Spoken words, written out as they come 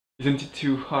Isn't it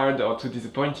too hard or too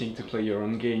disappointing to play your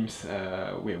own games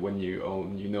when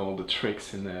you know all the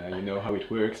tricks and you know how it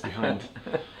works behind?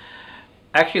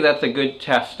 Actually, that's a good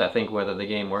test, I think, whether the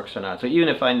game works or not. So even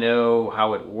if I know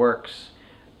how it works,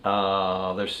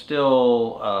 there's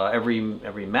still every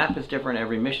map is different,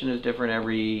 every mission is different,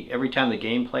 every time the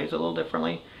game plays a little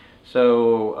differently.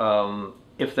 So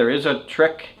if there is a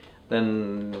trick,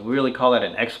 then we really call that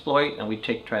an exploit, and we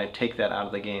try to take that out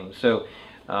of the game. So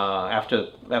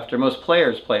after most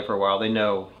players play for a while, they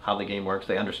know how the game works,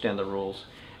 they understand the rules.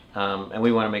 And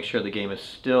we want to make sure the game is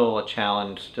still a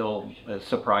challenge, still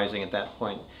surprising at that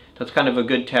point. So it's kind of a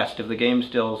good test. If the game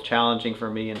still is challenging for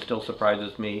me and still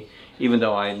surprises me, even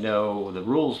though I know the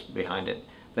rules behind it,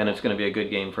 then it's going to be a good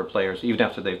game for players, even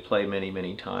after they've played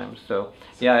many times. So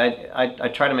yeah, I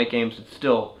try to make games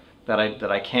that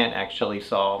I can't actually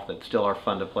solve, that still are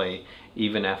fun to play,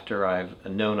 even after I've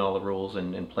known all the rules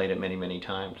and played it many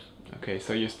times. Okay,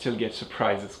 so you still get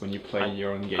surprises when you play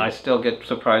your own game. I still get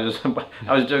surprises.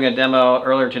 I was doing a demo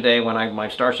earlier today when my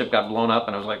starship got blown up,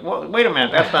 and I was like, "Well, wait a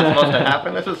minute, that's not supposed to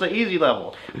happen. This is the easy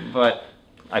level." But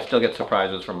I still get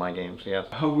surprises from my games, yes.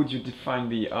 How would you define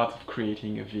the art of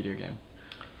creating a video game?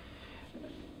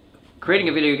 Creating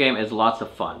a video game is lots of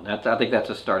fun. I think that's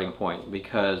a starting point,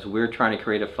 because we're trying to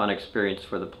create a fun experience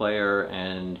for the player,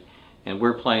 and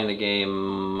we're playing the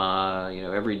game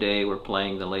every day. We're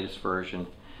playing the latest version.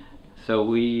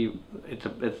 So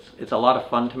it's a lot of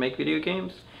fun to make video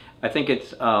games. I think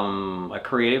it's a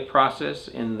creative process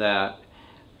in that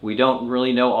we don't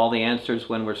really know all the answers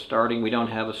when we're starting. We don't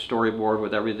have a storyboard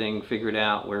with everything figured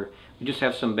out. We just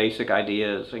have some basic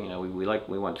ideas.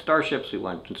 We want starships, we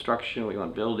want construction, we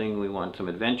want building, we want some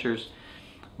adventures.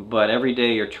 But every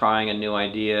day you're trying a new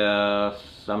idea.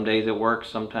 Some days it works,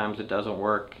 sometimes it doesn't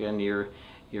work, and you're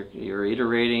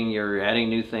iterating, you're adding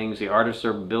new things. The artists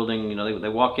are building, they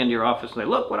walk into your office and they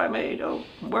look what I made. Oh,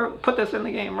 put this in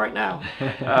the game right now.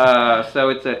 So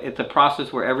it's a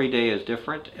process where every day is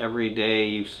different. Every day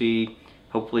you see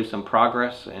hopefully some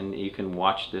progress, and you can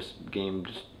watch this game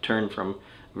just turn from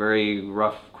very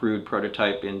rough, crude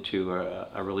prototype into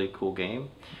a really cool game.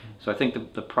 So I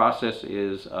think the process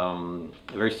is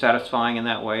very satisfying in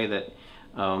that way, that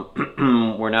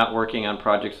we're not working on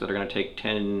projects that are going to take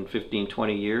 10, 15,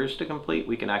 20 years to complete.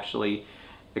 We can actually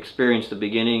experience the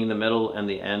beginning, the middle, and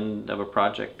the end of a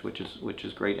project, which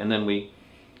is great. And then we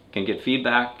can get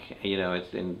feedback,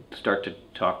 and start to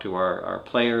talk to our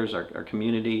players, our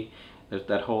community. There's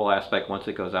that whole aspect once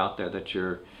it goes out there, that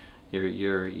you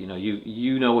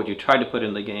know what you tried to put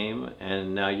in the game,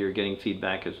 and now you're getting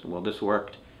feedback as, well, this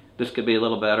worked, this could be a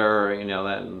little better,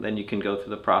 and then you can go through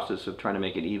the process of trying to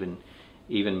make it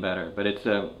even better. But it's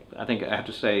I think I have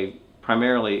to say,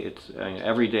 primarily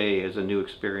every day is a new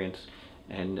experience,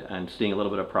 and seeing a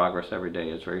little bit of progress every day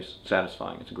is very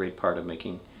satisfying. It's a great part of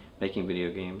making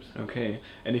video games. Okay,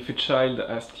 and if a child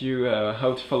asked you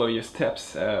how to follow your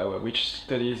steps, which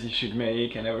studies you should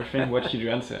make and everything, what should you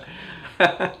answer?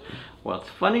 Well, it's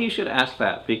funny you should ask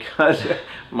that, because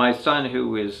my son,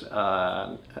 who is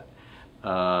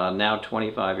now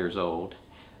 25 years old,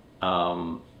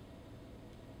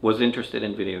 was interested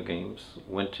in video games,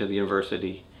 went to the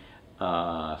university,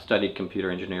 studied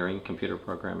computer engineering, computer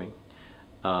programming,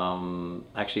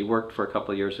 actually worked for a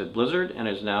couple of years at Blizzard, and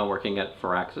is now working at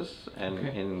Firaxis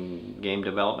in game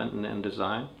development and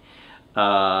design.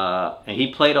 And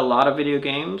he played a lot of video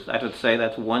games. I would say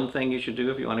that's one thing you should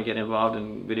do if you want to get involved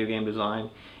in video game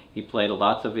design. He played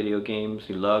lots of video games.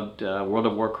 He loved World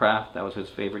of Warcraft. That was his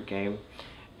favorite game.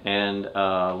 And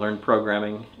learned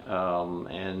programming,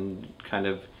 and kind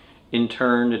of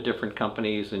interned at different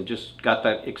companies, and just got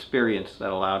that experience that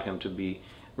allowed him to be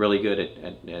really good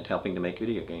at helping to make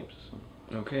video games.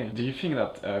 Okay. Do you think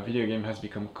that video game has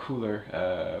become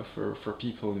cooler for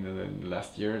people in the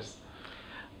last years?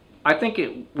 I think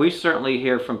we certainly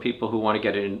hear from people who want to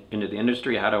get into the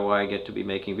industry. How do I get to be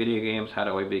making video games? How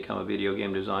do I become a video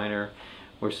game designer?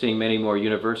 We're seeing many more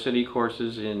university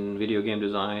courses in video game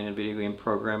design and video game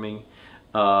programming.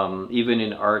 Even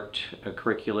in art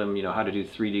curriculum, how to do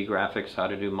 3D graphics, how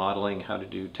to do modeling, how to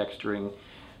do texturing.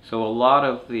 So a lot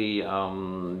of the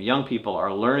young people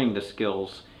are learning the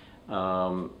skills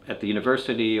at the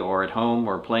university or at home,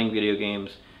 or playing video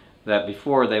games, that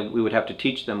before we would have to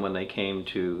teach them when they came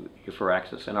to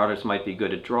Firaxis. And artists might be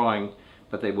good at drawing,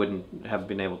 but they wouldn't have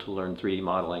been able to learn 3D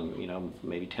modeling,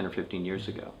 maybe 10 or 15 years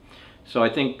ago. So I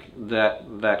think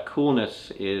that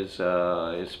coolness is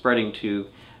spreading to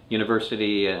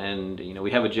university, and we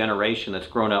have a generation that's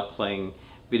grown up playing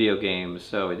video games.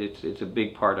 So it's a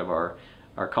big part of our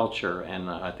culture, and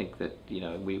I think that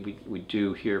we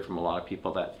do hear from a lot of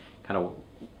people that kind of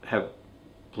have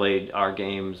played our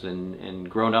games and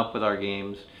grown up with our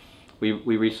games. We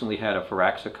recently had a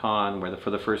Firaxis where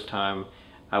for the first time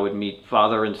I would meet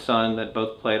father and son that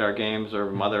both played our games,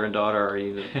 or mother and daughter, or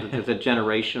either. There's a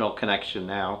generational connection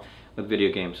now with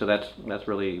video games, so that's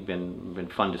really been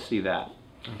fun to see that.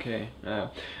 Okay,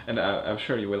 and I'm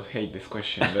sure you will hate this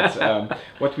question, but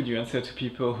what would you answer to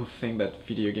people who think that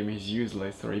video game is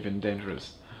useless or even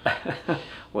dangerous?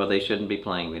 Well, they shouldn't be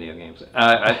playing video games.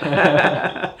 That's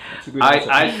a good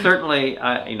answer. I certainly,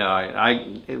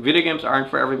 video games aren't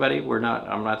for everybody.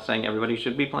 I'm not saying everybody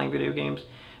should be playing video games,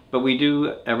 but we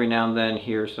do every now and then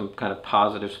hear some kind of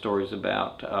positive stories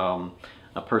about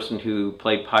a person who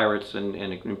played pirates and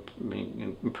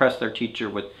impressed their teacher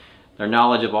with their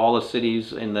knowledge of all the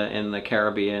cities in the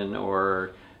Caribbean,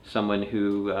 or someone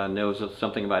who knows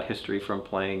something about history from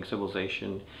playing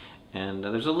Civilization. And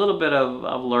there's a little bit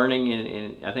of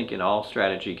learning I think in all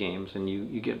strategy games, and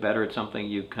you get better at something,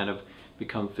 you kind of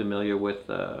become familiar with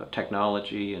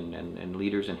technology and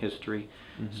leaders in history.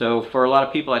 Mm-hmm. So for a lot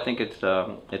of people, I think it's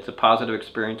a positive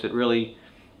experience. It really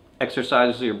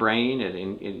exercises your brain. It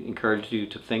encourages you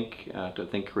to think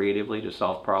creatively, to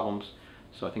solve problems.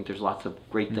 So I think there's lots of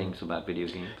great things about video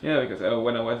games. Yeah, because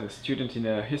when I was a student in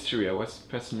history, I was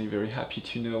personally very happy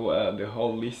to know the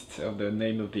whole list of the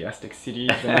name of the Aztec cities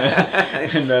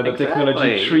and the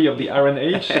technology tree of the Iron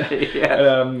Age. Yes.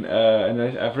 And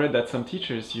I've read that some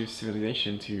teachers use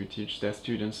Civilization to teach their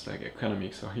students like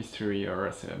economics or history or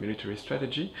military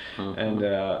strategy. Mm-hmm. And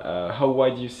how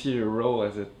wide do you see your role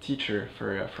as a teacher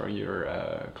for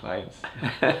your clients?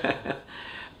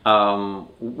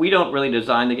 We don't really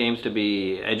design the games to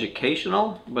be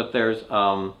educational, but there's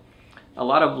a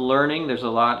lot of learning. There's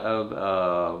a lot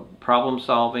of problem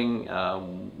solving.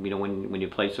 When you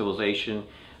play Civilization,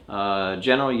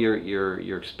 generally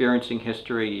you're experiencing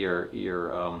history.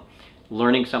 You're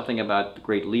learning something about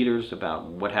great leaders, about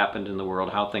what happened in the world,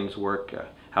 how things work,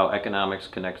 how economics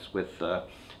connects with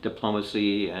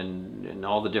diplomacy, and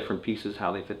all the different pieces,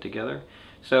 how they fit together.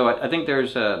 So I think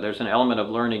there's an element of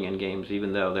learning in games,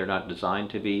 even though they're not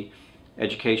designed to be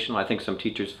educational. I think some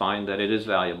teachers find that it is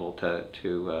valuable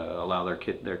to allow their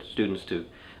students to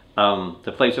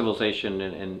play Civilization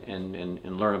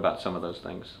and learn about some of those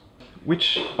things.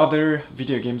 Which other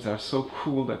video games are so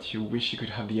cool that you wish you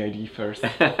could have the ID first?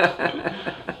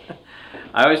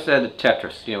 I always said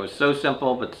Tetris. It was so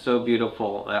simple but so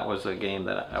beautiful. That was a game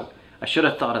that I should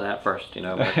have thought of that first.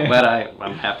 But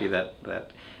I'm happy that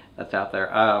that's out there.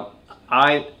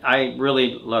 I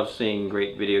really love seeing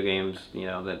great video games,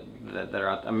 that are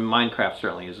out. I mean, Minecraft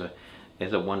certainly is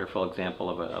a wonderful example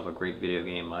of a great video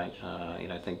game. I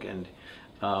think, and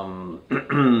a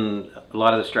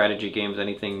lot of the strategy games,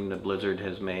 anything that Blizzard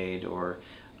has made, or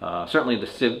certainly the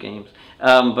Civ games.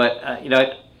 I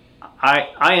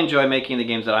enjoy making the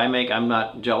games that I make. I'm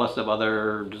not jealous of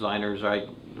other designers.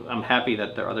 I'm happy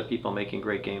that there are other people making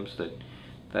great games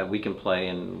that we can play,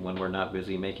 and when we're not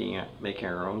busy making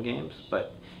our own games.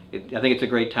 But I think it's a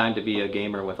great time to be a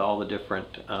gamer with all the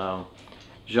different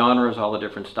genres, all the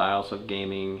different styles of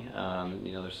gaming.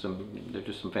 There's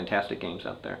just some fantastic games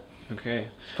out there. Okay.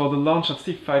 For the launch of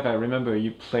Civ 5, I remember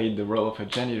you played the role of a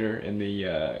janitor in the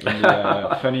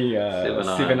funny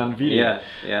Civ video.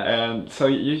 Yeah. And so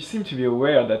you seem to be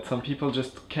aware that some people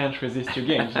just can't resist your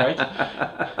games, right?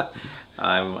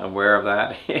 I'm aware of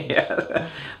that.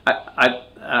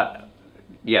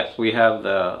 Yes, we have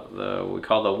we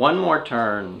call the one more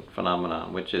turn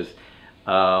phenomenon, which is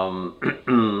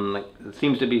it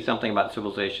seems to be something about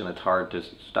Civilization that's hard to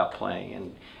stop playing,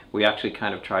 and we actually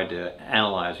kind of tried to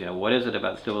analyze, what is it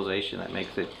about Civilization that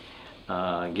makes it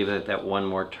give it that one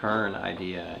more turn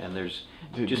idea. And there's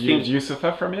do you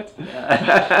suffer from it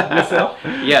yourself?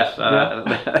 Yes.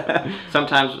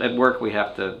 Sometimes at work we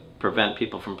have to prevent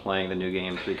people from playing the new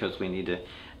games because we need to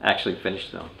actually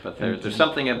finish them. But there's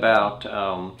something about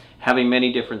having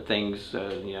many different things,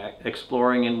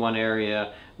 exploring in one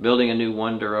area, building a new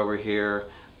wonder over here,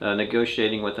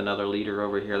 negotiating with another leader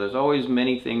over here. There's always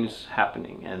many things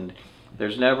happening, and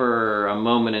there's never a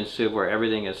moment in Civ where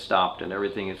everything is stopped and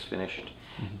everything is finished.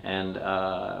 Mm-hmm. And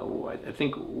I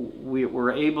think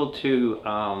we're able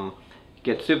to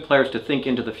get Civ players to think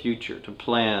into the future, to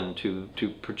plan, to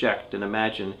project and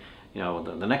imagine.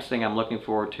 The next thing I'm looking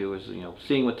forward to is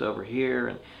seeing what's over here,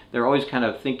 and they're always kind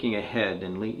of thinking ahead.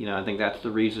 And I think that's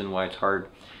the reason why it's hard.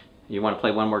 You want to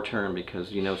play one more turn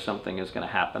because something is going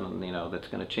to happen, and that's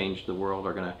going to change the world,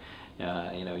 or going to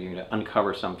you're going to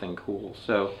uncover something cool.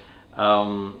 So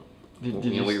did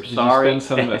you spend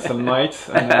some nights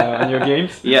on your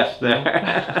games? Yes,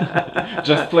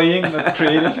 just playing, not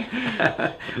creating.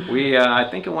 I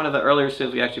think in one of the earlier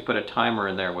Civs we actually put a timer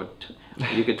in there.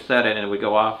 You could set it and it would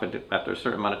go off after a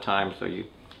certain amount of time, so you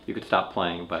could stop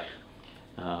playing, but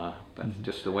that's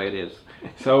just the way it is.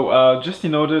 So, just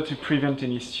in order to prevent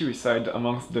any suicide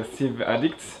amongst the Civ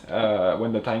addicts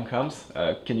when the time comes,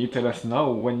 can you tell us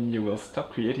now when you will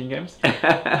stop creating games?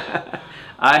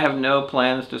 I have no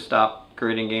plans to stop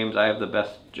creating games. I have the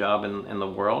best job in the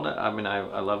world. I mean,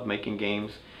 I love making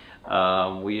games.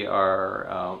 We are,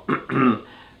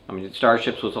 I mean,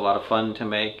 Starships was a lot of fun to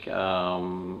make.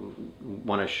 Want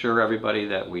to assure everybody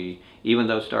that even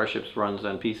though Starships runs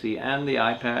on PC and the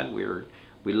iPad,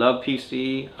 we love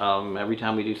PC. Every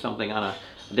time we do something on a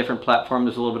different platform,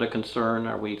 there's a little bit of concern.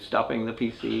 Are we stopping the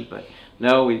PC? But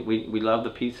no, we love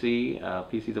the PC.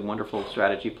 PC is a wonderful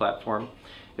strategy platform.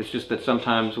 It's just that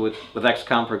sometimes with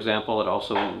XCOM, for example, it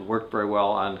also worked very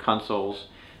well on consoles,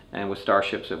 and with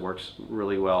Starships, it works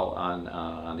really well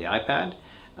on the iPad.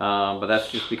 But that's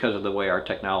just because of the way our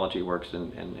technology works,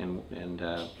 and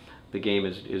the game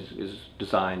is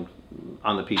designed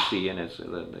on the PC, and it's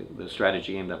the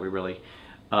strategy game that we really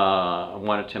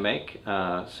wanted to make.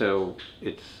 So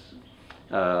it's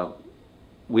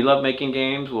we love making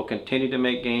games. We'll continue to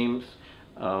make games.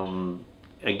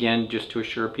 Again, just to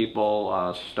assure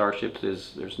people, Starships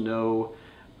there's no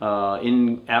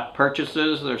in-app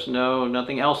purchases. There's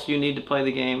nothing else you need to play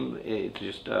the game. It's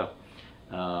just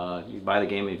you buy the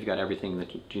game if you've got everything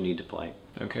that you need to play.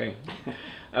 Okay.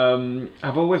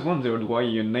 I've always wondered why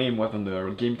your name was on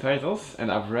the game titles,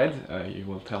 and I've read, you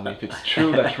will tell me if it's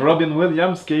true, that Robin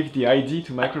Williams gave the ID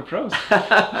to Microprose.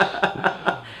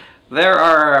 There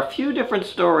are a few different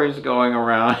stories going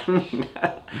around.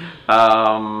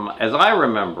 As I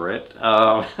remember it,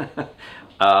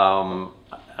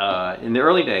 in the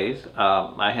early days,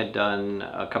 I had done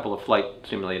a couple of flight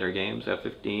simulator games,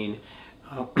 F-15,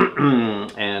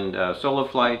 and solo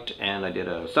flight, and I did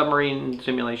a submarine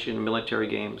simulation, military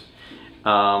games.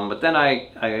 But then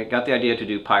I got the idea to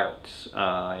do pirates.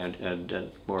 I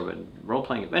did more of a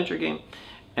role-playing adventure game.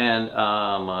 And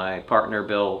my partner,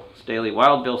 Bill Staley,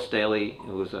 Wild Bill Staley,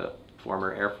 who was a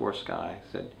former Air Force guy,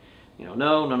 said, you know,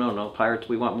 no, pirates,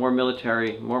 we want more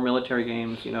military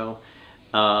games, you know.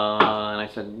 And I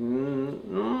said,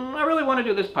 I really want to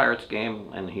do this pirates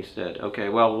game. And he said, okay,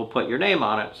 well, we'll put your name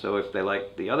on it. So if they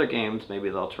like the other games, maybe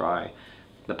they'll try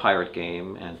the pirate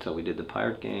game. And so we did the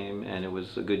pirate game, and it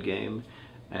was a good game.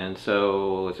 And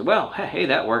so I said, well, hey,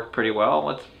 that worked pretty well.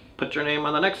 Let's put your name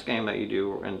on the next game that you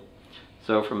do. And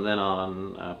so from then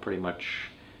on, pretty much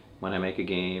when I make a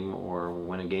game, or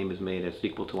when a game is made as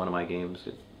sequel to one of my games,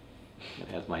 it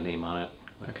has my name on it.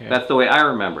 Okay. That's the way I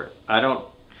remember it.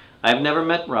 I've never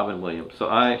met Robin Williams, so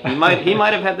he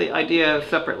might have had the idea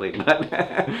separately. But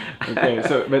okay,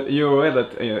 so but you're aware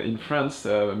that in France,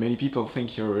 many people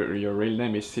think your real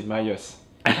name is Sid Meier.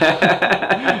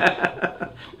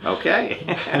 Okay.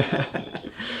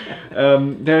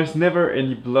 There's never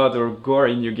any blood or gore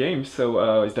in your game,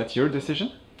 so is that your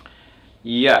decision?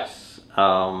 Yes.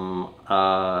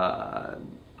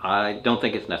 I don't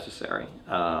think it's necessary.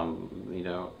 You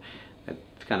know,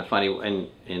 it's kind of funny.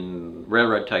 In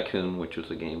Railroad Tycoon, which was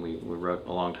a game we wrote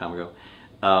a long time ago,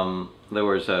 it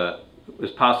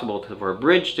was possible for a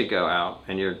bridge to go out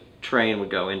and your train would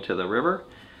go into the river.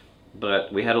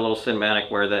 But we had a little cinematic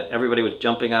where everybody was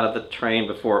jumping out of the train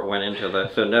before it went into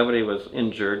so nobody was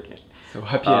injured. So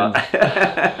happy end.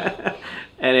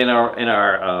 And in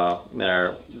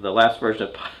the last version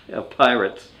of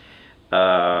Pirates,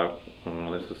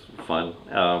 this is fun.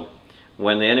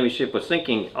 When the enemy ship was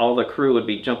sinking, all the crew would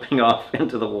be jumping off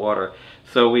into the water.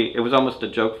 So it was almost a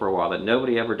joke for a while that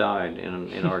nobody ever died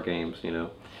in our games. You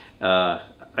know,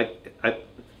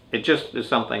 it just is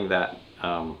something that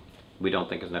we don't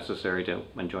think is necessary to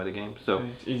enjoy the game. So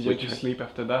it's easier to sleep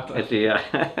after that. Yeah.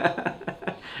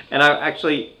 And I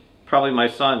actually, probably my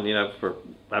son, you know,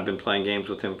 I've been playing games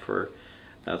with him for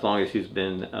as long as he's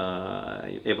been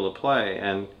able to play,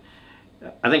 and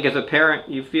I think as a parent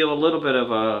you feel a little bit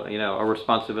of a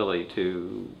responsibility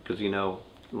because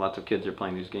lots of kids are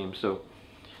playing these games, so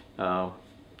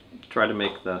try to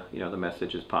make the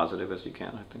message as positive as you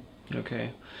can, I think.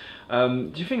 Okay.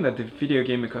 Do you think that the video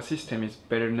game ecosystem is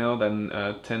better now than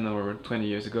 10 or 20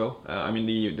 years ago? I mean,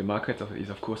 the market is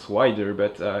of course wider,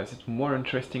 but is it more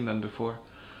interesting than before?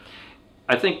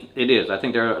 I think it is. I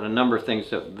think there are a number of things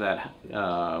that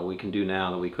we can do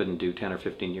now that we couldn't do 10 or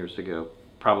 15 years ago.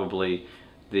 Probably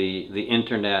the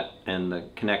internet and the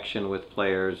connection with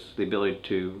players, the ability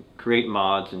to create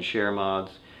mods and share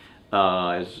mods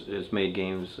has made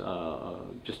games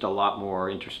just a lot more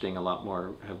interesting, have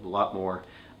a lot more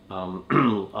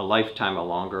a lifetime, a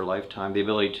longer lifetime. The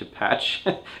ability to patch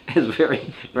is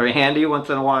very, very handy once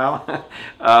in a while,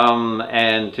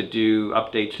 and to do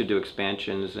updates, to do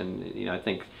expansions, and I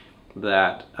think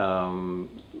that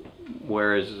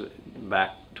whereas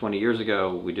back 20 years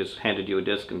ago we just handed you a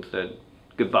disc and said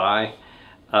goodbye,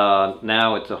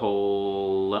 now it's a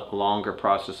whole longer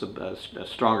process of a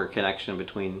stronger connection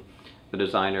between the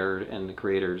designer and the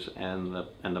creators and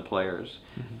the players.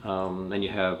 Then you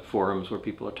have forums where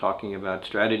people are talking about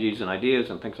strategies and ideas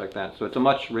and things like that. So it's a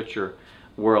much richer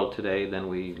world today than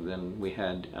we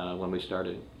had when we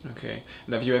started. Okay.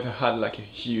 And have you ever had like a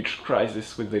huge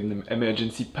crisis with an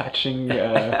emergency patching?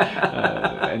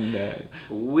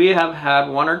 We have had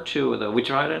one or two, though. We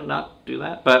try to not do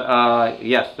that, but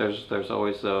yes, there's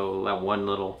always that one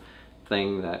little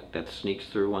thing that sneaks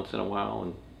through once in a while,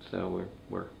 and so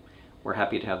we're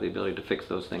happy to have the ability to fix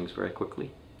those things very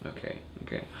quickly. Okay.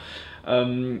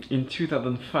 In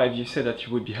 2005, you said that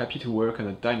you would be happy to work on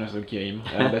a dinosaur game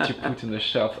that you put on the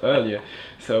shelf earlier.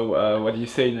 So what do you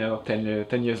say now,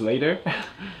 10 years later?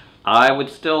 I would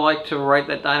still like to write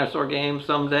that dinosaur game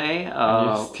someday.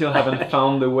 You still haven't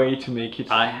found a way to make it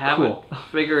I haven't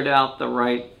figured out the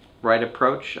right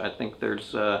approach. I think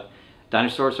there's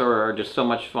dinosaurs are just so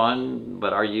much fun,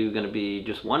 but are you going to be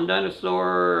just one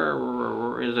dinosaur,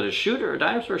 or is it a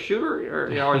dinosaur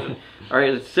shooter, or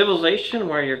is it civilization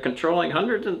where you're controlling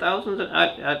hundreds and thousands?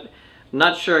 I'm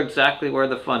not sure exactly where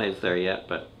the fun is there yet,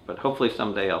 but hopefully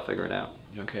someday I'll figure it out.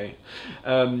 Okay.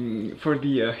 For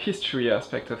the history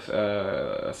aspect of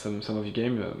some of your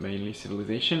game, mainly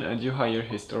Civilization, do you hire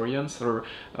historians, or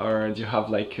do you have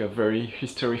like very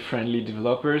history-friendly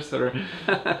developers, or?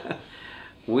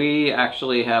 We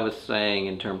actually have a saying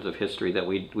in terms of history that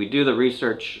we do the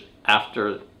research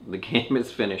after the game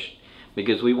is finished,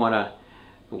 because we want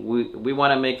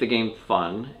to make the game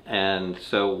fun, and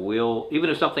so we'll,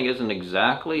 even if something isn't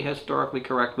exactly historically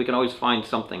correct, we can always find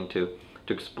something to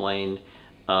explain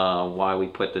why we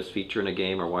put this feature in a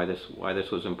game, or why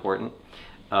this was important.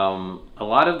 A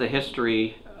lot of the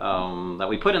history that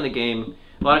we put in the game,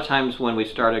 a lot of times when we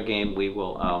start a game, we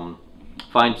will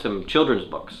find some children's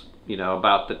books,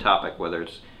 about the topic, whether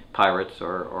it's pirates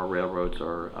or railroads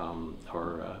or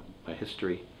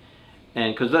history,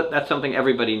 and because that's something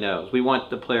everybody knows. We want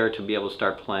the player to be able to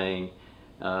start playing,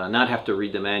 not have to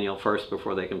read the manual first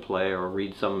before they can play, or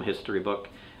read some history book.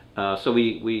 So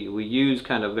we use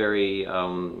kind of very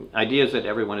ideas that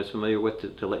everyone is familiar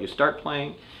with to let you start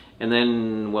playing, and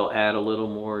then we'll add a little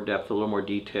more depth, a little more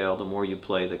detail. The more you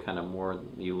play, the kind of more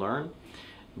you learn.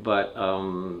 But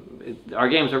our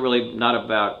games are really not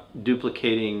about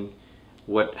duplicating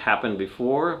what happened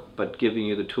before, but giving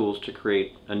you the tools to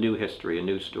create a new history, a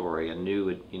new story, a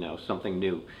new, something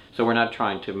new. So we're not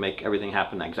trying to make everything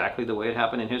happen exactly the way it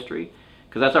happened in history,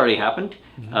 because that's already happened.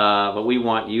 But we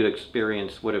want you to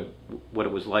experience what it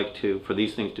was like for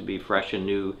these things to be fresh and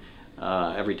new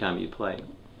every time you play.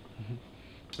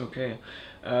 Okay.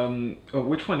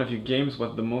 Which one of your games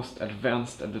was the most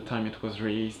advanced at the time it was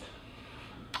released?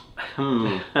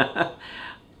 I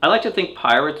like to think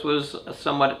Pirates was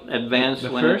somewhat advanced.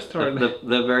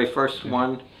 The very first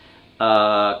one,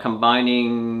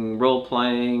 combining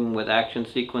role-playing with action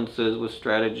sequences, with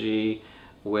strategy,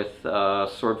 with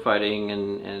sword fighting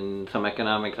and some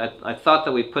economics. I thought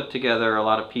that we put together a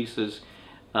lot of pieces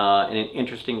in an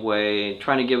interesting way,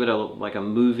 trying to give it like a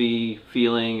movie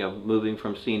feeling of moving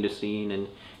from scene to scene and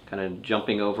kind of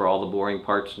jumping over all the boring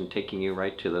parts and taking you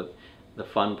right to the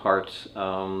fun parts.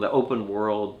 The open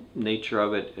world nature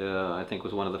of it, I think,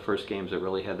 was one of the first games that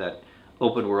really had that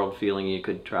open world feeling. You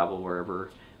could travel wherever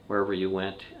you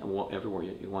went, everywhere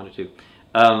you wanted to.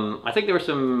 I think there were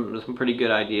some pretty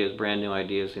good ideas, brand new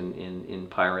ideas in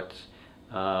Pirates.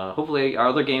 Hopefully our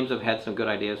other games have had some good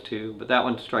ideas too, but that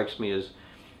one strikes me as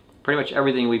pretty much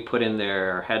everything we put in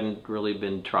there hadn't really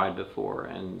been tried before,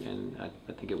 and I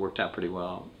think it worked out pretty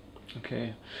well.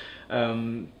 Okay.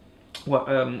 Well,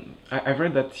 I've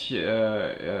read that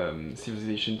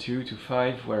Civilization 2 to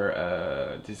 5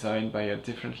 were designed by a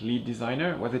different lead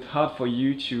designer. Was it hard for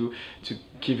you to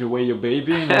give away your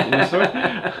baby in a sort?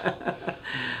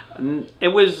 It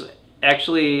was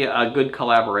actually a good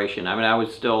collaboration. I mean, I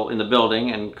was still in the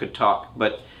building and could talk,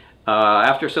 but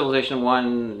after Civilization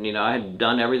 1, I had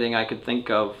done everything I could think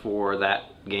of for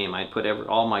that game. I put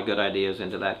all my good ideas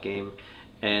into that game.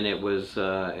 And it was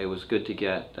good to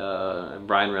get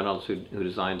Brian Reynolds, who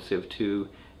designed Civ 2,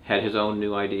 had his own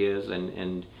new ideas,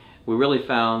 and we really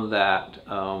found that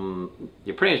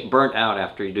you're pretty much burnt out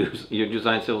after you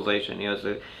design Civilization.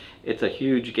 It's a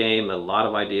huge game, a lot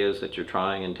of ideas that you're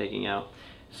trying and taking out.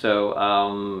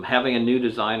 So having a new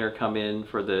designer come in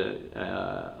for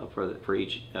for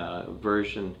each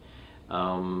version,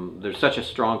 there's such a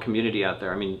strong community out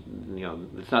there. I mean, you know,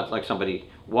 it's not like somebody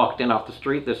walked in off the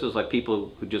street. This is like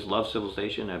people who just love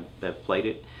Civilization and have played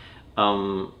it.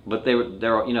 But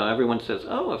they're you know, everyone says,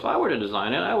 oh, if I were to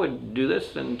design it, I would do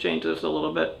this and change this a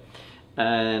little bit.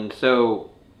 And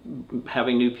so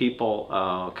having new people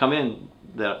come in,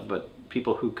 but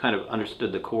people who kind of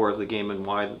understood the core of the game and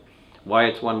why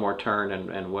it's one more turn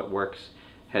and what works,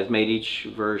 has made each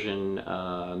version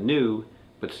new,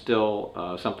 but still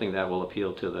something that will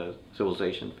appeal to the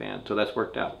Civilization fan. So that's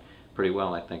worked out pretty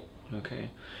well, I think. Okay.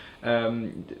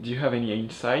 Do you have any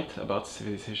insight about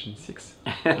Civilization 6?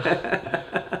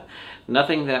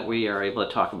 Nothing that we are able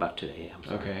to talk about today. I'm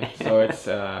sorry. Okay,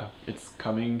 so it's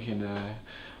coming in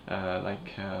like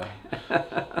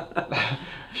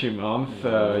few months,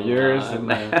 years, and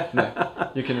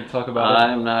no, you can talk about it.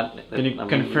 I'm not. Can you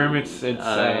confirm it's?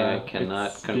 I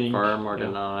cannot confirm or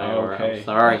deny. Oh, okay. I'm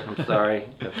sorry. I'm sorry.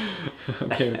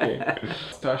 Okay, okay.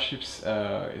 Starships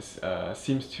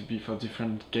seems to be for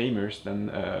different gamers than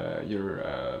your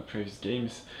previous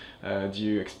games. Do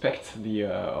you expect the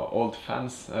old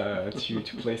fans to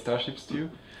play Starships too?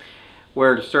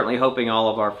 We're certainly hoping all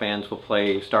of our fans will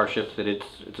play Starships. That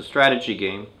it's a strategy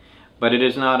game, but it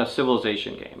is not a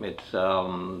Civilization game. It's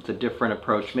a different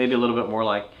approach, maybe a little bit more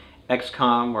like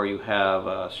XCOM, where you have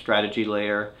a strategy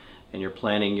layer and you're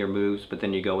planning your moves, but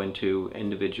then you go into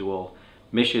individual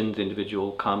missions,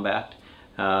 individual combat.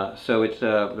 So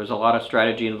there's a lot of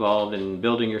strategy involved in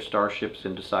building your starships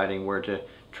and deciding where to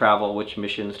travel, which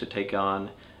missions to take on.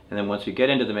 And then once you get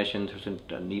into the missions, there's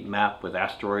a neat map with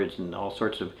asteroids and all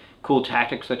sorts of cool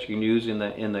tactics that you can use in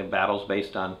the battles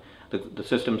based on the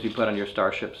systems you put on your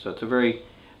starships. So it's a very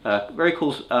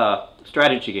cool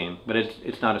strategy game, but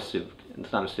it's not a Civ.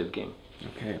 It's not a Civ game.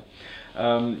 Okay.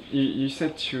 You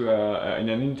said in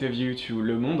an interview to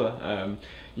Le Monde,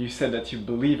 you said that you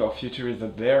believe our future is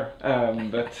up there,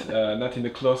 but not in the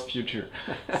close future.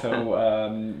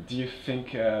 So do you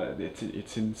think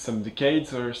it's in some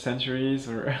decades or centuries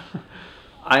or?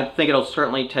 I think it'll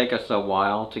certainly take us a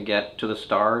while to get to the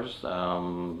stars.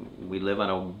 We live on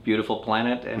a beautiful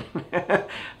planet, and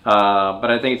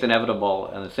but I think it's inevitable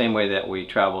in the same way that we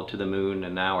traveled to the moon,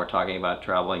 and now we're talking about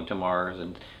traveling to Mars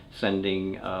and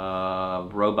sending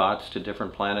robots to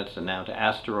different planets and now to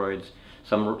asteroids.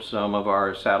 Some of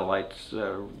our satellites,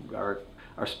 our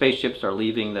spaceships are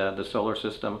leaving the solar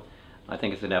system. I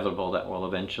think it's inevitable that we'll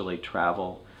eventually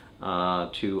travel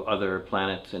to other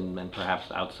planets and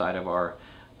perhaps outside of our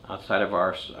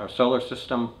solar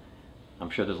system. I'm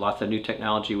sure there's lots of new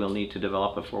technology we'll need to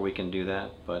develop before we can do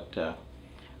that, but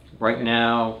right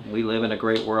now we live in a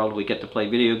great world. We get to play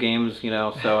video games, you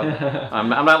know, so I'm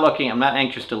not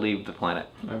anxious to leave the planet.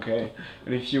 Okay,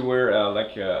 but if you were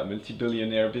like a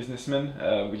multi-billionaire businessman,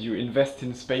 would you invest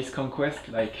in space conquest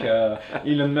like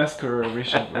Elon Musk or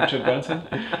Richard Branson?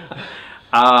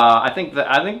 I think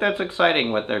that's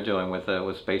exciting what they're doing with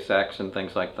SpaceX and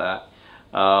things like that.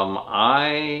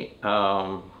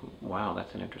 Wow,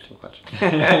 that's an interesting question.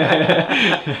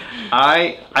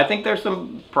 I think there's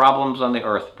some problems on the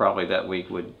Earth probably that we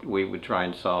would try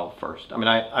and solve first. I mean,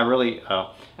 I really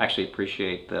actually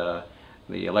appreciate the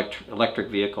electric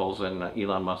vehicles and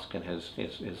Elon Musk and his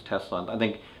Tesla. I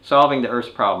think solving the Earth's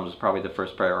problems is probably the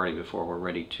first priority before we're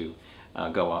ready to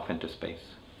go off into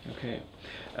space. Okay.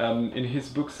 In his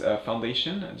books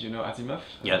Foundation, do you know Asimov?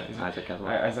 Yes, Isaac Asimov.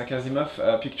 Isaac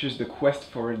Asimov pictures the quest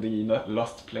for the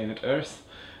lost planet Earth.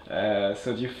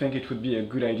 So do you think it would be a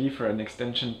good idea for an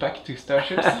extension pack to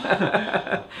Starships?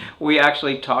 We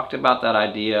actually talked about that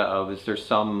idea of, is there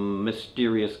some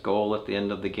mysterious goal at the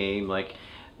end of the game, like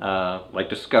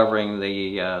discovering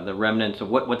the remnants of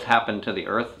what's happened to the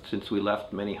Earth since we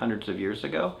left many hundreds of years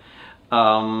ago.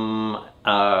 And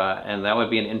that would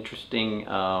be an interesting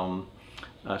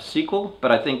sequel,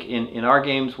 but I think in our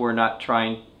games we're not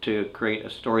trying to create a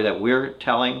story that we're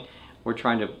telling.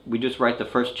 We just write the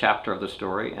first chapter of the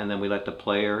story and then we let the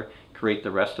player create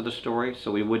the rest of the story.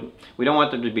 So we don't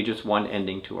want there to be just one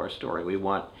ending to our story. We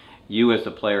want you as the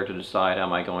player to decide,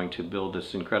 am I going to build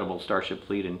this incredible starship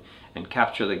fleet and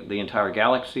capture the entire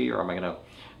galaxy, or am I going to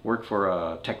work for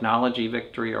a technology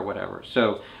victory or whatever.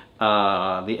 So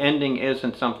the ending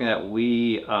isn't something that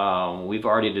we've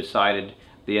already decided.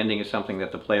 The ending is something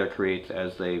that the player creates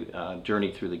as they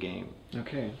journey through the game.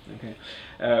 Okay, okay.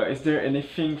 Is there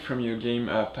anything from your game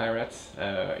Pirates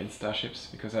in Starships?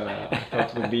 Because I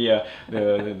thought it would be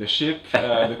the ship,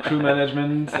 the crew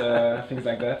management, things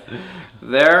like that.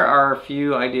 There are a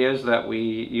few ideas that we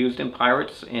used in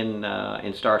Pirates in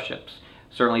Starships.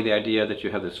 certainly the idea that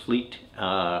you have this fleet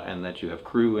and that you have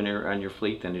crew on your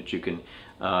fleet, and that you can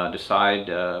decide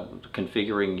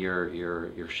configuring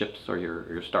your ships or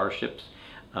your starships.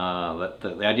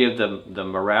 The idea of the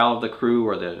morale of the crew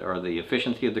or the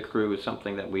efficiency of the crew is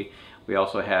something that we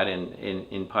also had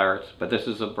in Pirates, but this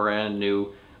is a brand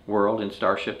new world in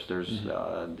Starships. There's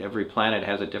every planet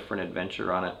has a different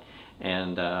adventure on it,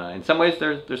 and in some ways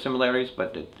there's similarities,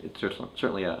 but it's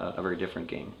certainly a very different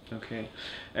game. Okay,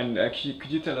 and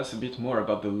could you tell us a bit more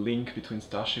about the link between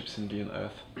Starships and Beyond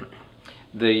Earth?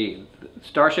 The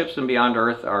Starships and Beyond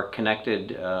Earth are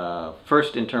connected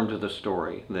first in terms of the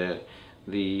story.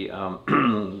 The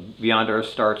Beyond Earth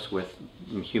starts with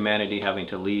humanity having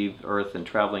to leave Earth and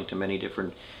traveling to many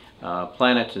different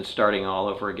planets and starting all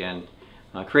over again,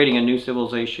 creating a new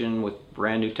civilization with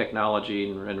brand new technology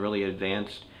and really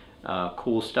advanced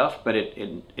cool stuff. But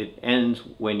it ends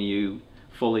when you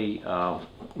fully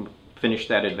finish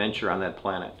that adventure on that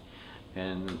planet.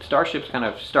 And Starships kind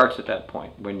of starts at that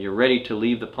point, when you're ready to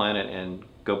leave the planet and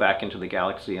go back into the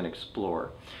galaxy and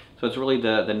explore. So it's really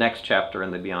the next chapter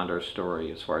in the Beyond Earth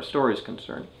story as far as story is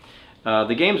concerned.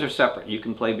 The games are separate. You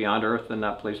can play Beyond Earth and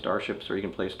not play Starships, or you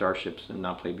can play Starships and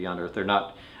not play Beyond Earth. They're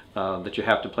not that you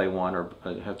have to play one or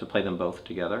have to play them both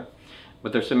together.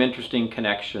 But there's some interesting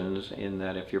connections in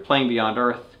that if you're playing Beyond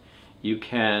Earth, you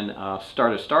can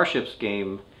start a Starships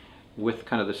game with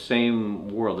kind of the same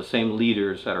world, the same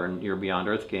leaders that are in your Beyond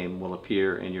Earth game will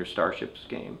appear in your Starships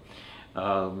game.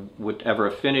 Whatever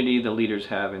affinity the leaders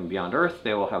have in Beyond Earth,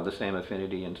 they will have the same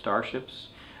affinity in Starships.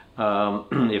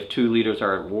 If two leaders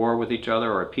are at war with each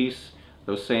other or at peace,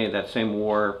 that same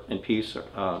war and peace,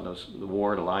 the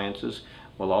war alliances,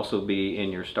 will also be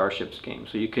in your Starships game.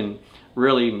 So you can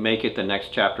really make it the next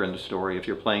chapter in the story. If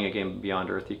you're playing a game Beyond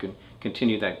Earth, you can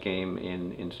continue that game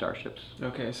in Starships.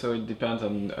 Okay, so it depends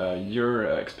on your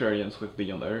experience with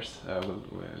Beyond Earth.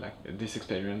 Like this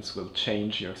experience will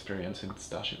change your experience in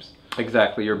Starships.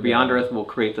 Exactly. Your Beyond Earth will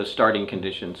create the starting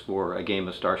conditions for a game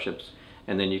of Starships,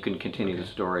 and then you can continue the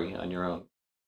story on your own.